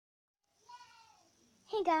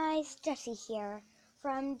Hey guys, Jessie here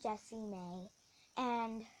from Jessie May,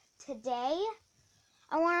 and today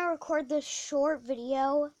I want to record this short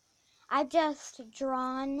video. I've just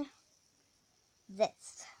drawn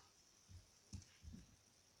this.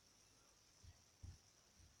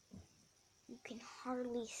 You can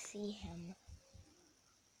hardly see him.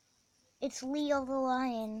 It's Leo the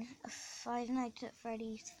Lion, a Five Nights at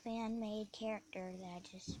Freddy's fan-made character that I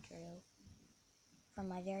just drew from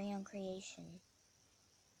my very own creation.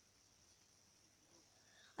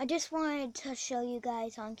 I just wanted to show you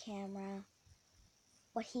guys on camera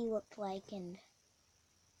what he looked like, and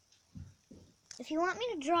if you want me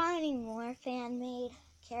to draw any more fan-made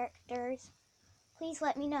characters, please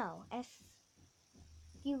let me know. If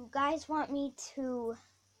you guys want me to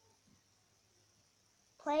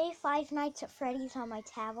play Five Nights at Freddy's on my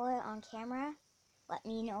tablet on camera, let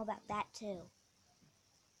me know about that too.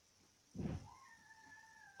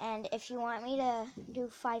 And if you want me to do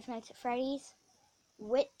Five Nights at Freddy's,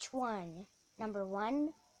 which one? Number 1,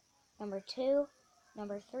 number 2,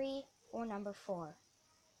 number 3, or number 4?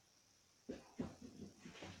 There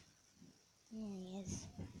he is.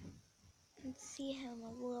 You can see him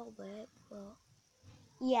a little bit, but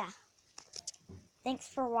yeah. Thanks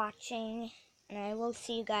for watching, and I will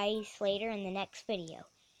see you guys later in the next video.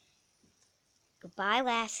 Goodbye,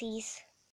 lassies.